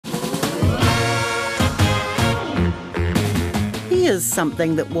Here's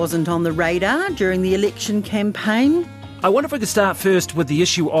something that wasn't on the radar during the election campaign. I wonder if we could start first with the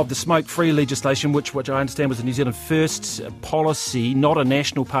issue of the smoke-free legislation, which I understand was the New Zealand First policy, not a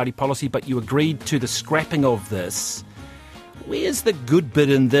National Party policy, but you agreed to the scrapping of this. Where's the good bit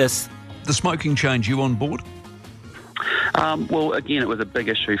in this? The smoking change, you on board? Well, again, it was a big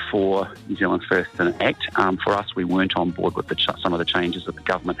issue for New Zealand First and Act. For us, we weren't on board with some of the changes that the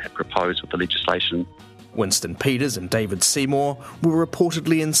government had proposed with the legislation. Winston Peters and David Seymour were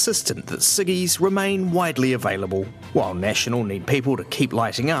reportedly insistent that ciggies remain widely available, while National need people to keep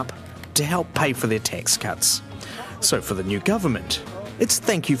lighting up to help pay for their tax cuts. So for the new government, it's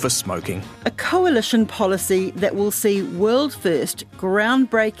thank you for smoking. A coalition policy that will see world-first,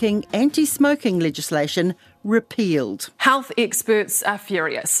 groundbreaking anti-smoking legislation repealed. Health experts are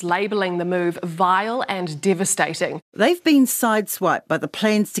furious, labelling the move vile and devastating. They've been sideswiped by the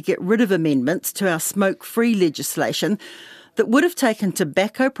plans to get rid of amendments to our smoke-free legislation that would have taken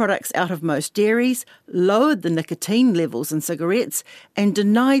tobacco products out of most dairies, lowered the nicotine levels in cigarettes, and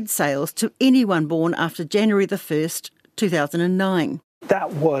denied sales to anyone born after January the 1st, 2009.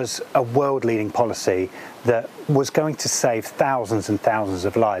 That was a world-leading policy that was going to save thousands and thousands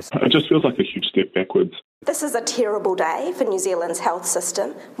of lives. It just feels like a huge step backwards. This is a terrible day for New Zealand's health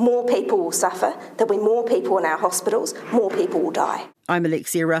system. More people will suffer. There'll be more people in our hospitals. More people will die. I'm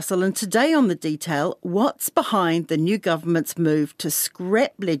Alexia Russell, and today on The Detail, what's behind the new government's move to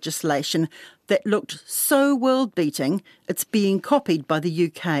scrap legislation that looked so world-beating it's being copied by the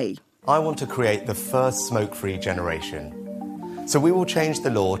UK. I want to create the first smoke-free generation. So we will change the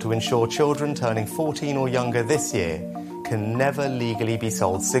law to ensure children turning 14 or younger this year can never legally be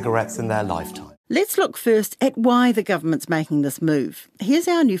sold cigarettes in their lifetime. Let's look first at why the government's making this move. Here's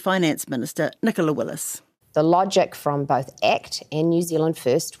our new Finance Minister, Nicola Willis. The logic from both ACT and New Zealand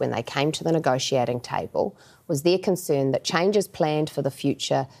First, when they came to the negotiating table, was their concern that changes planned for the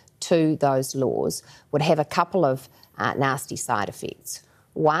future to those laws would have a couple of nasty side effects.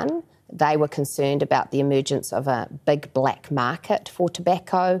 One, they were concerned about the emergence of a big black market for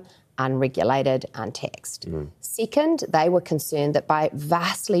tobacco, unregulated, untaxed. Second, they were concerned that by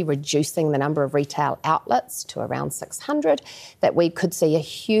vastly reducing the number of retail outlets to around 600, that we could see a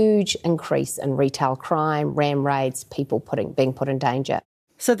huge increase in retail crime, ram raids, people being put in danger.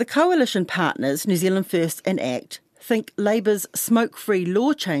 So the coalition partners, New Zealand First and ACT, think Labour's smoke-free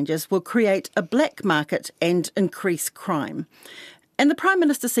law changes will create a black market and increase crime. And the Prime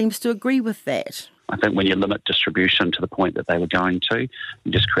Minister seems to agree with that. I think when you limit distribution to the point that they were going to,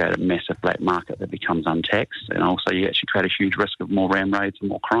 you just create a massive black market that becomes untaxed, and also you actually create a huge risk of more ram raids and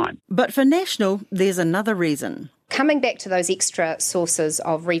more crime. But for National, there's another reason. Coming back to those extra sources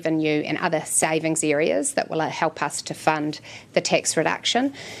of revenue and other savings areas that will help us to fund the tax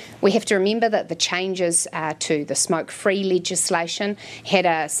reduction, we have to remember that the changes to the smoke-free legislation had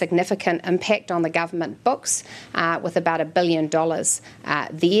a significant impact on the government books, with about $1 billion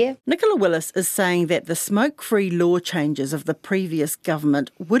there. Nicola Willis is saying that the smoke-free law changes of the previous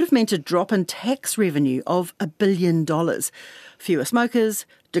government would have meant a drop in tax revenue of $1 billion. Fewer smokers,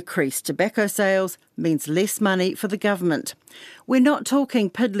 decreased tobacco sales, means less money for the government. We're not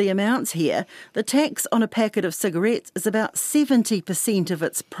talking piddly amounts here. The tax on a packet of cigarettes is about 70% of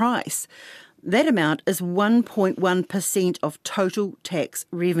its price. That amount is 1.1% of total tax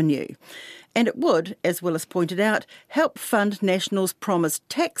revenue. And it would, as Willis pointed out, help fund National's promised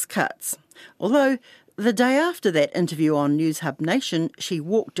tax cuts. Although, the day after that interview on News Hub Nation, she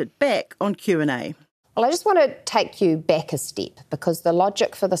walked it back on Q&A. Well, I just want to take you back a step, because the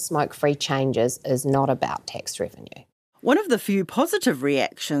logic for the smoke-free changes is not about tax revenue. One of the few positive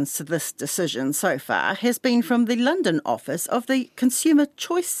reactions to this decision so far has been from the London office of the Consumer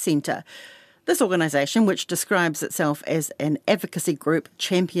Choice Centre. This organisation, which describes itself as an advocacy group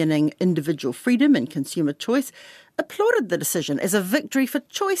championing individual freedom and consumer choice, applauded the decision as a victory for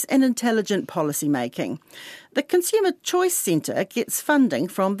choice and intelligent policy making. The Consumer Choice Centre gets funding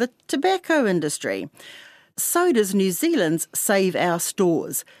from the tobacco industry. So does New Zealand's Save Our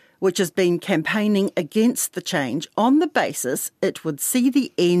Stores, which has been campaigning against the change on the basis it would see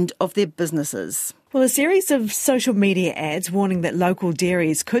the end of their businesses. Well, a series of social media ads warning that local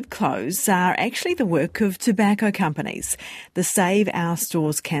dairies could close are actually the work of tobacco companies. The Save Our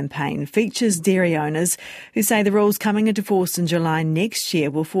Stores campaign features dairy owners who say the rules coming into force in July next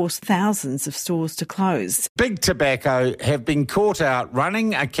year will force thousands of stores to close. Big Tobacco have been caught out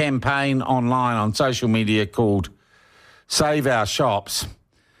running a campaign online on social media called Save Our Shops,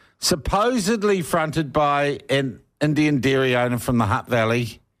 supposedly fronted by an Indian dairy owner from the Hutt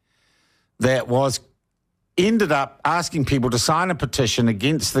Valley, that ended up asking people to sign a petition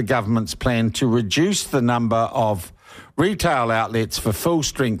against the government's plan to reduce the number of retail outlets for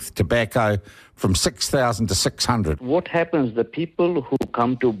full-strength tobacco from 6,000 to 600. What happens, the people who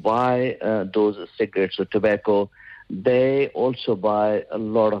come to buy those cigarettes or tobacco, they also buy a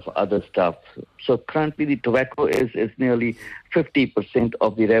lot of other stuff. So currently the tobacco is nearly 50%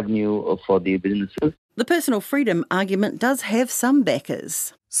 of the revenue for the businesses. The personal freedom argument does have some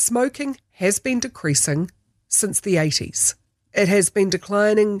backers. Smoking has been decreasing since the 80s. It has been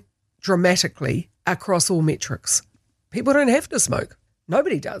declining dramatically across all metrics. People don't have to smoke.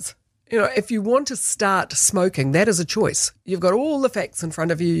 Nobody does. If you want to start smoking, that is a choice. You've got all the facts in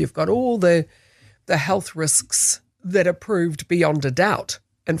front of you. You've got all the health risks that are proved beyond a doubt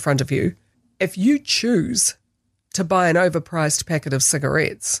in front of you. If you choose to buy an overpriced packet of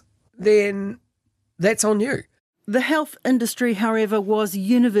cigarettes, then that's on you. The health industry, however, was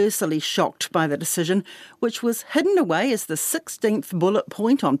universally shocked by the decision, which was hidden away as the 16th bullet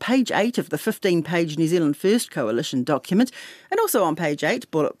point on page 8 of the 15-page New Zealand First Coalition document, and also on page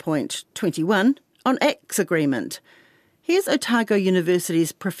 8, bullet point 21, on ACT's agreement. Here's Otago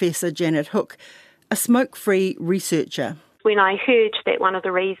University's Professor Janet Hook, a smoke-free researcher. When I heard that one of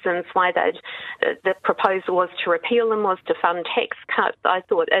the reasons why the proposal was to repeal them was to fund tax cuts, I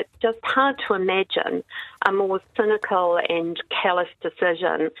thought it's just hard to imagine a more cynical and callous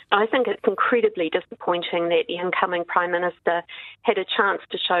decision. I think it's incredibly disappointing that the incoming Prime Minister had a chance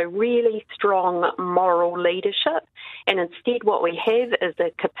to show really strong moral leadership, and instead what we have is a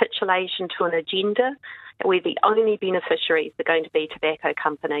capitulation to an agenda where the only beneficiaries are going to be tobacco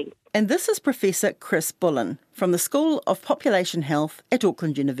companies. And this is Professor Chris Bullen from the School of Population Health at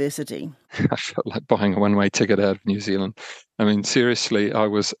Auckland University. I felt like buying a one-way ticket out of New Zealand. I mean, seriously, I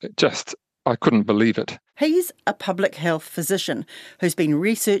couldn't believe it. He's a public health physician who's been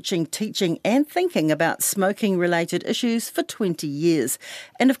researching, teaching and thinking about smoking-related issues for 20 years.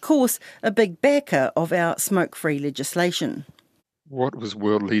 And of course, a big backer of our smoke-free legislation. What was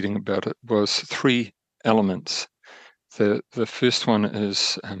world-leading about it was three elements. The first one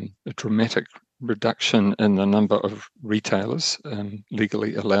is a dramatic reduction in the number of retailers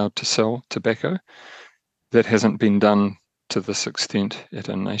legally allowed to sell tobacco. That hasn't been done to this extent at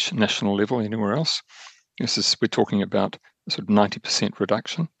a national level anywhere else. We're talking about a sort of 90%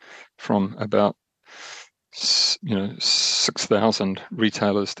 reduction from about 6,000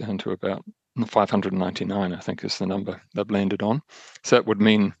 retailers down to about 599, I think is the number they've landed on. So that would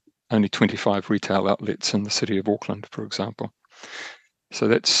mean only 25 retail outlets in the city of Auckland, for example. So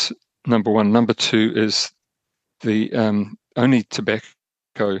that's number one. Number two is the only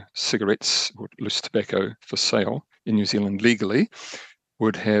tobacco cigarettes, or loose tobacco for sale in New Zealand legally,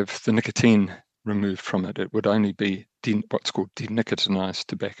 would have the nicotine removed from it. It would only be what's called denicotinized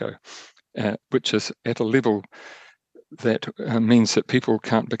tobacco, which is at a level that means that people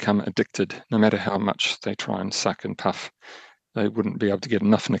can't become addicted, no matter how much they try and suck and puff. They wouldn't be able to get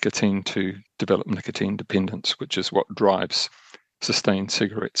enough nicotine to develop nicotine dependence, which is what drives sustained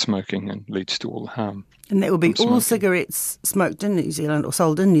cigarette smoking and leads to all the harm. And that would be all cigarettes smoked in New Zealand or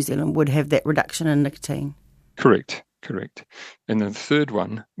sold in New Zealand would have that reduction in nicotine. Correct. And the third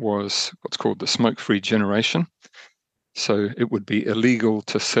one was what's called the smoke-free generation. So it would be illegal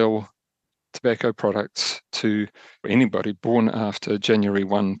to sell tobacco products to anybody born after January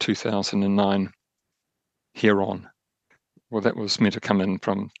 1, 2009 here on. Well, that was meant to come in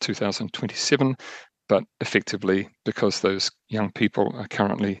from 2027, but effectively, because those young people are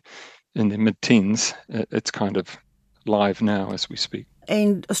currently in their mid-teens, it's kind of live now as we speak.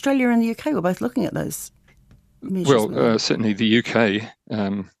 And Australia and the UK were both looking at those measures. Well, certainly the UK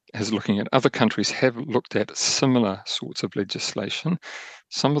is looking at, other countries have looked at similar sorts of legislation.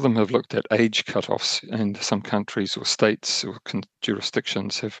 Some of them have looked at age cutoffs, and some countries or states or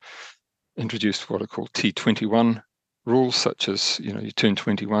jurisdictions have introduced what are called T21 rules, such as, you turn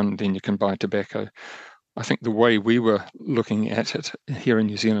 21, then you can buy tobacco. I think the way we were looking at it here in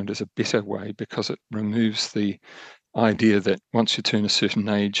New Zealand is a better way, because it removes the idea that once you turn a certain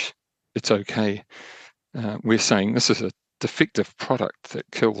age, it's okay. We're saying this is a defective product that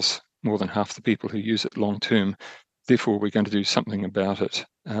kills more than half the people who use it long term. Therefore, we're going to do something about it.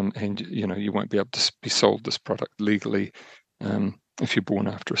 And you won't be able to be sold this product legally if you're born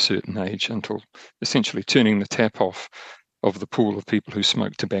after a certain age, until essentially turning the tap off of the pool of people who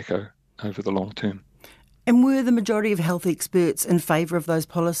smoke tobacco over the long term. And were the majority of health experts in favour of those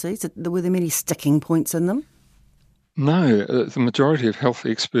policies? Were there many sticking points in them? No, the majority of health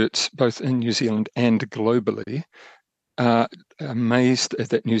experts, both in New Zealand and globally, are amazed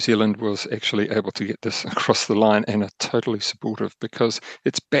that New Zealand was actually able to get this across the line, and are totally supportive, because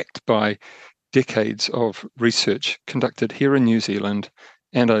it's backed by decades of research conducted here in New Zealand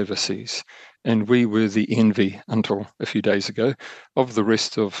and overseas. And we were the envy, until a few days ago, of the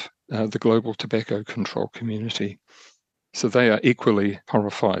rest of the global tobacco control community. So they are equally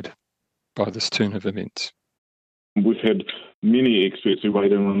horrified by this turn of events. We've had many experts who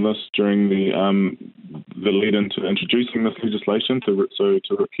weighed in on this during the lead into introducing this legislation to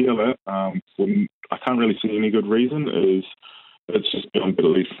repeal it. I can't really see any good reason. It's just beyond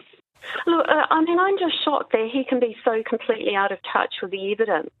belief. Look, I'm just shocked that he can be so completely out of touch with the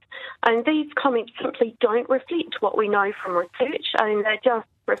evidence. And these comments simply don't reflect what we know from research. They just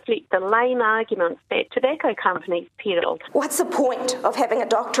reflect the lame arguments that tobacco companies peddle. What's the point of having a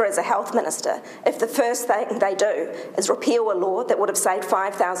doctor as a health minister if the first thing they do is repeal a law that would have saved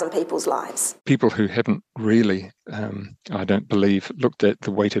 5,000 people's lives? People who haven't really, I don't believe, looked at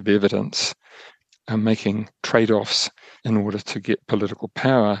the weight of evidence are making trade-offs in order to get political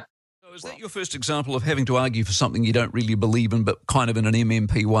power. Is that your first example of having to argue for something you don't really believe in, but kind of in an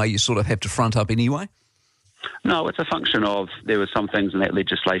MMP way you sort of have to front up anyway? No, it's a function of there were some things in that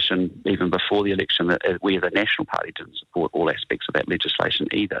legislation even before the election that we as a National Party didn't support all aspects of that legislation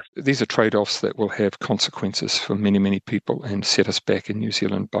either. These are trade-offs that will have consequences for many, many people and set us back in New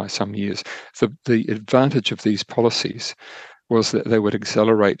Zealand by some years. The advantage of these policies was that they would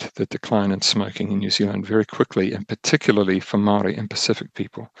accelerate the decline in smoking in New Zealand very quickly, and particularly for Māori and Pacific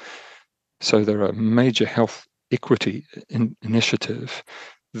people. So they're a major health equity initiative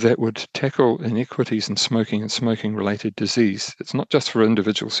that would tackle inequities in smoking and smoking-related disease. It's not just for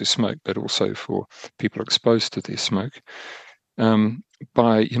individuals who smoke, but also for people exposed to their smoke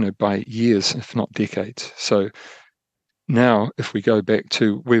by years, if not decades. So now, if we go back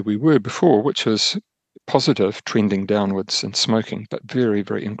to where we were before, which was positive, trending downwards in smoking, but very,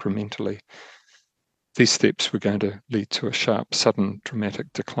 very incrementally, these steps were going to lead to a sharp, sudden,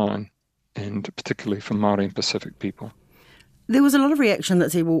 dramatic decline, and particularly for Māori and Pacific people. There was a lot of reaction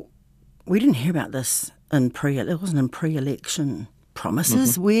that said, well, we didn't hear about this it wasn't in pre-election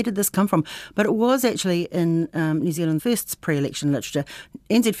promises. Mm-hmm. Where did this come from? But it was actually in New Zealand First's pre-election literature.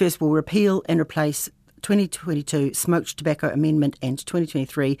 NZ First will repeal and replace 2022 Smoked Tobacco Amendment and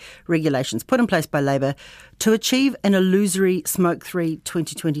 2023 regulations put in place by Labour to achieve an illusory smoke-free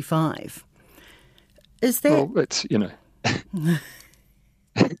 2025. Is that... Well, it's,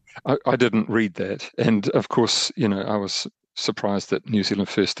 I didn't read that. And of course, I was surprised that New Zealand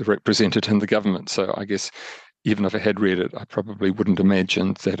First are represented in the government. So I guess even if I had read it, I probably wouldn't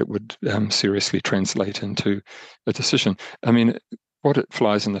imagine that it would seriously translate into a decision. I mean, what it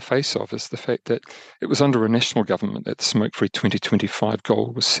flies in the face of is the fact that it was under a national government that the Smoke-Free 2025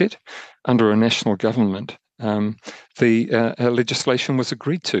 goal was set. Under a national government, the legislation was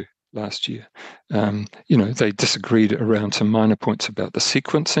agreed to last year. They disagreed around some minor points about the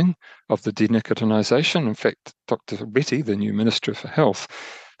sequencing of the denicotinisation. In fact, Dr. Betty, the new Minister for Health,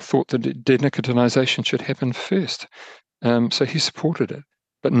 thought that denicotinisation should happen first. So he supported it.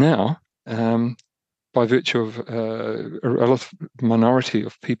 But now, by virtue of a relative minority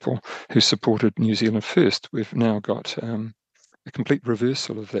of people who supported New Zealand First, we've now got a complete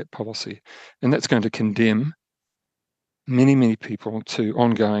reversal of that policy. And that's going to condemn many, many people to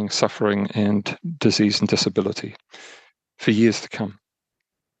ongoing suffering and disease and disability for years to come.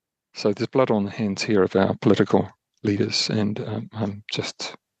 So there's blood on the hands here of our political leaders, and I'm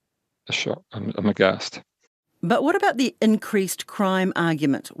just I'm aghast. But what about the increased crime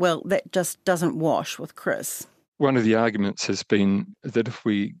argument? Well, that just doesn't wash with Chris. One of the arguments has been that if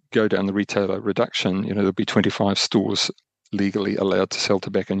we go down the retailer reduction, there'll be 25 stores legally allowed to sell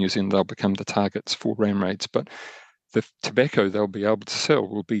tobacco in New Zealand. They'll become the targets for ram raids. But the tobacco they'll be able to sell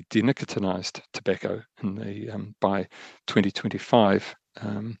will be denicotinised tobacco by 2025,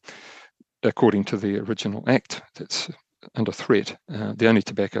 according to the original act that's under threat. The only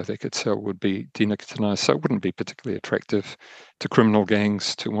tobacco they could sell would be denicotinised, so it wouldn't be particularly attractive to criminal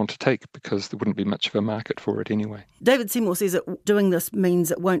gangs to want to take, because there wouldn't be much of a market for it anyway. David Seymour says that doing this means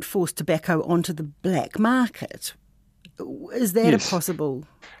it won't force tobacco onto the black market. Is that a possible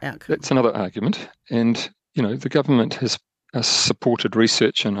outcome? That's another argument. And the government has supported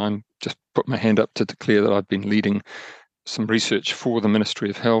research, and I'm just put my hand up to declare that I've been leading some research for the Ministry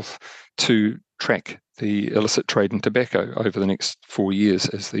of Health to track the illicit trade in tobacco over the next 4 years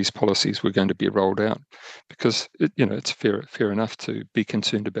as these policies were going to be rolled out, because it's fair enough to be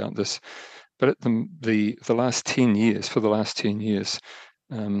concerned about this. But at the last 10 years,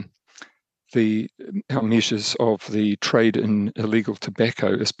 our measures of the trade in illegal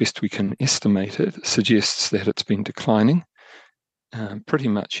tobacco, as best we can estimate it, suggests that it's been declining pretty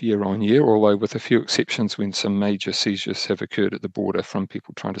much year on year, although with a few exceptions when some major seizures have occurred at the border from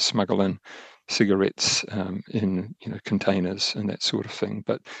people trying to smuggle in cigarettes in containers and that sort of thing.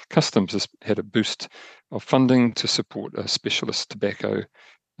 But Customs has had a boost of funding to support a specialist tobacco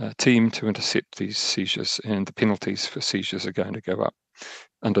team to intercept these seizures, and the penalties for seizures are going to go up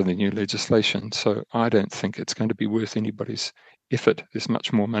under the new legislation. So I don't think it's going to be worth anybody's effort. There's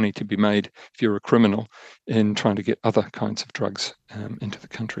much more money to be made if you're a criminal in trying to get other kinds of drugs into the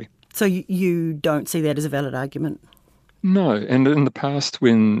country. So you don't see that as a valid argument? No, and in the past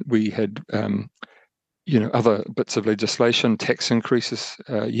when we had other bits of legislation, tax increases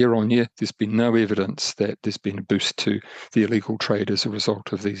year on year, there's been no evidence that there's been a boost to the illegal trade as a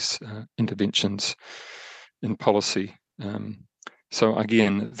result of these interventions in policy. So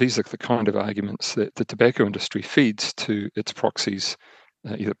again, these are the kind of arguments that the tobacco industry feeds to its proxies,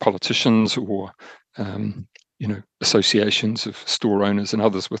 either politicians or associations of store owners and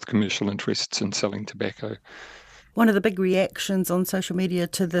others with commercial interests in selling tobacco. One of the big reactions on social media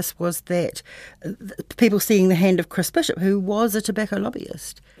to this was that people seeing the hand of Chris Bishop, who was a tobacco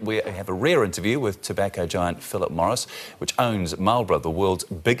lobbyist. We have a rare interview with tobacco giant Philip Morris, which owns Marlboro, the world's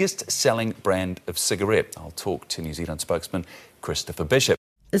biggest selling brand of cigarette. I'll talk to New Zealand spokesman Christopher Bishop.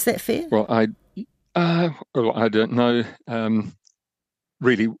 Is that fair? Well, I don't know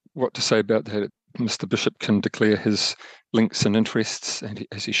really what to say about that. Mr. Bishop can declare his links and interests,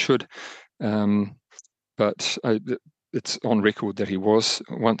 as he should. But it's on record that he was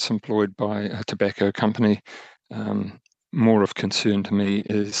once employed by a tobacco company. More of concern to me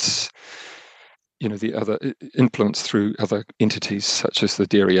is, the other influence through other entities such as the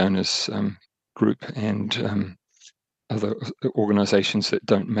Dairy Owners Group and other organisations that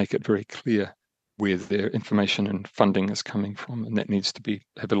don't make it very clear where their information and funding is coming from, and that needs to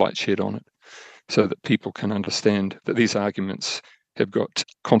have a light shed on it so that people can understand that these arguments have got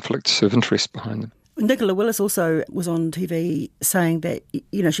conflicts of interest behind them. Nicola Willis also was on TV saying that,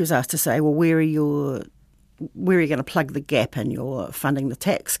 she was asked to say, well, where are you going to plug the gap in your funding the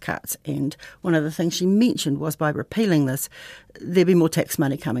tax cuts? And one of the things she mentioned was by repealing this, there'd be more tax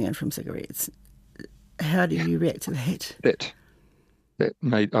money coming in from cigarettes. How do you react to that?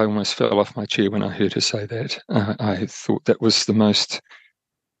 I almost fell off my chair when I heard her say that. I thought that was the most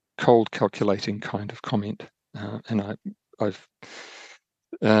cold, calculating kind of comment. And I've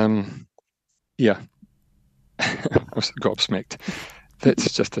I was gobsmacked.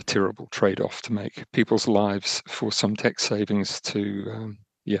 That's just a terrible trade-off to make people's lives for some tax savings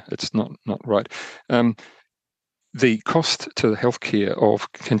it's not right. The cost to the healthcare of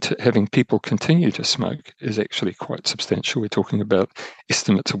having people continue to smoke is actually quite substantial. We're talking about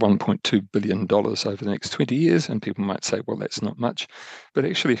estimates of $1.2 billion over the next 20 years, and people might say, well, that's not much. But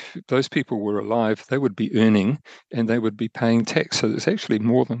actually, if those people were alive, they would be earning and they would be paying tax. So there's actually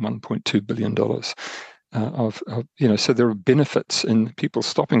more than $1.2 billion so there are benefits in people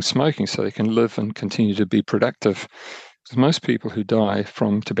stopping smoking so they can live and continue to be productive. Because most people who die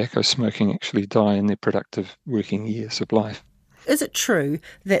from tobacco smoking actually die in their productive working years of life. Is it true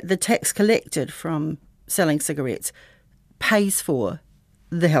that the tax collected from selling cigarettes pays for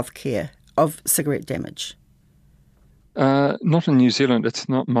the healthcare of cigarette damage? Not in New Zealand. It's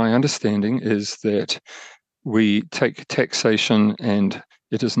not. My understanding is that we take taxation and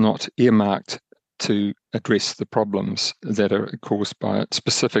it is not earmarked to address the problems that are caused by it.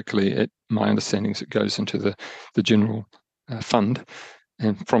 Specifically, my understanding is it goes into the general fund,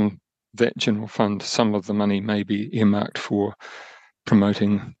 and from that general fund, some of the money may be earmarked for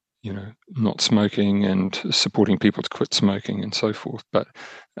promoting, not smoking and supporting people to quit smoking and so forth. But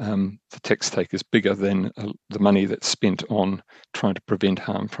the tax take is bigger than the money that's spent on trying to prevent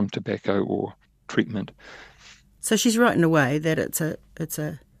harm from tobacco or treatment. So she's right in a way that it's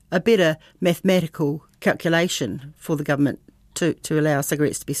a better mathematical calculation for the government to allow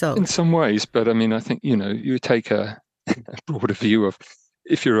cigarettes to be sold. In some ways, but I think, you take a broader view of,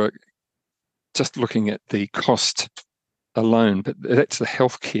 if you're just looking at the cost alone, but that's the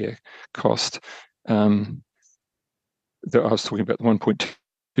healthcare cost. That I was talking about, the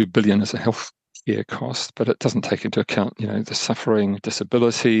 $1.2 billion as a healthcare cost, but it doesn't take into account, the suffering,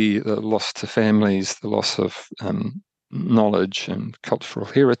 disability, the loss to families, the loss of knowledge and cultural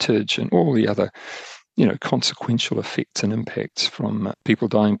heritage, and all the other, consequential effects and impacts from people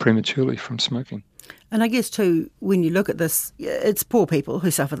dying prematurely from smoking. And I guess too, when you look at this, it's poor people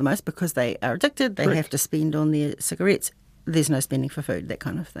who suffer the most because they are addicted, they have to spend on their cigarettes, there's no spending for food, that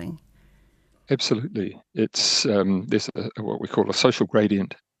kind of thing. Absolutely. It's there's what we call a social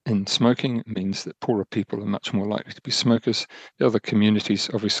gradient in smoking. It means that poorer people are much more likely to be smokers. The other communities,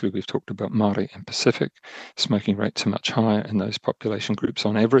 obviously, we've talked about Māori and Pacific. Smoking rates are much higher in those population groups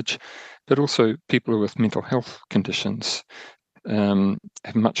on average, but also people with mental health conditions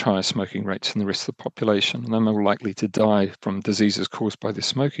have much higher smoking rates than the rest of the population, and they're more likely to die from diseases caused by their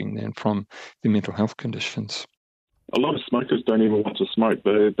smoking than from their mental health conditions. A lot of smokers don't even want to smoke.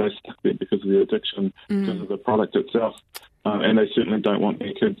 They're stuck there because of the addiction, because of the product itself, and they certainly don't want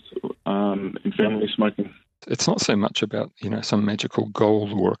their kids and family smoking. It's not so much about, some magical goal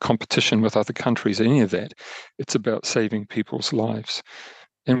or a competition with other countries, any of that. It's about saving people's lives.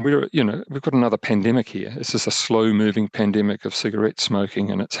 And we've got another pandemic here. This is a slow-moving pandemic of cigarette smoking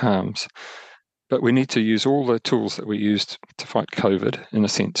and its harms. But we need to use all the tools that we used to fight COVID, in a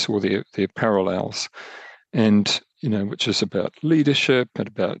sense, or their parallels, and which is about leadership and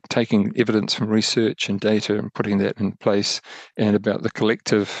about taking evidence from research and data and putting that in place, and about the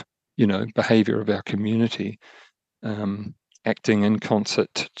collective behaviour of our community, acting in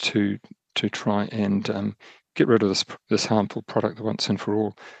concert to try and get rid of this harmful product once and for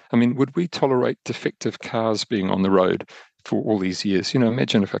all. I mean, would we tolerate defective cars being on the road for all these years?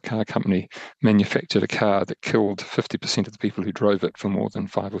 Imagine if a car company manufactured a car that killed 50% of the people who drove it for more than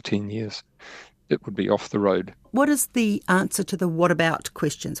 5 or 10 years. It would be off the road. What is the answer to the what about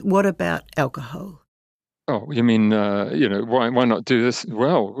questions? What about alcohol? Oh, you mean, why not do this?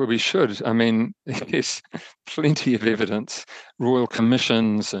 Well, we should. I mean, there's plenty of evidence, royal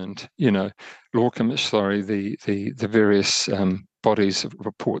commissions and, law commission, the various bodies of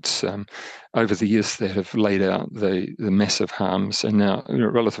reports over the years that have laid out the massive harms, and now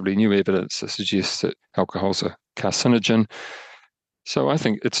relatively new evidence that suggests that alcohol's a carcinogen. So I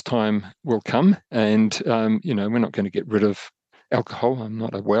think its time will come, and, we're not going to get rid of alcohol. I'm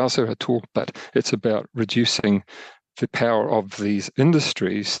not a wowser at all, but it's about reducing the power of these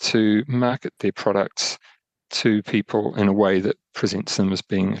industries to market their products to people in a way that presents them as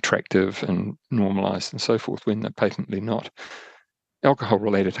being attractive and normalised and so forth, when they're patently not.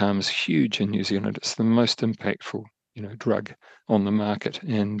 Alcohol-related harm is huge in New Zealand. It's the most impactful, drug on the market,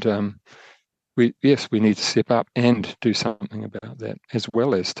 and we need to step up and do something about that, as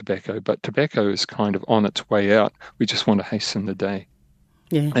well as tobacco. But tobacco is kind of on its way out. We just want to hasten the day.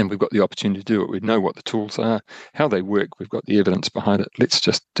 Yeah. And we've got the opportunity to do it. We know what the tools are, how they work. We've got the evidence behind it. Let's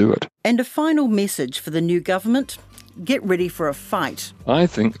just do it. And a final message for the new government: get ready for a fight. I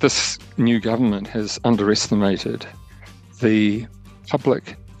think this new government has underestimated the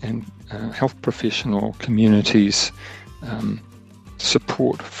public and health professional communities'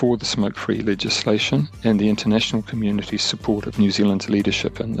 support for the smoke-free legislation, and the international community's support of New Zealand's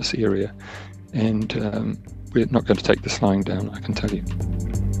leadership in this area. And we're not going to take this lying down, I can tell you.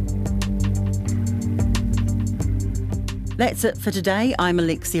 That's it for today. I'm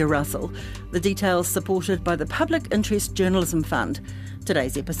Alexia Russell. The details supported by the Public Interest Journalism Fund.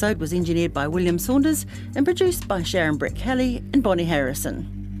 Today's episode was engineered by William Saunders and produced by Sharon Breck-Kelly and Bonnie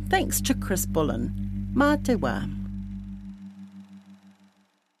Harrison. Thanks to Chris Bullen. Mā te wā.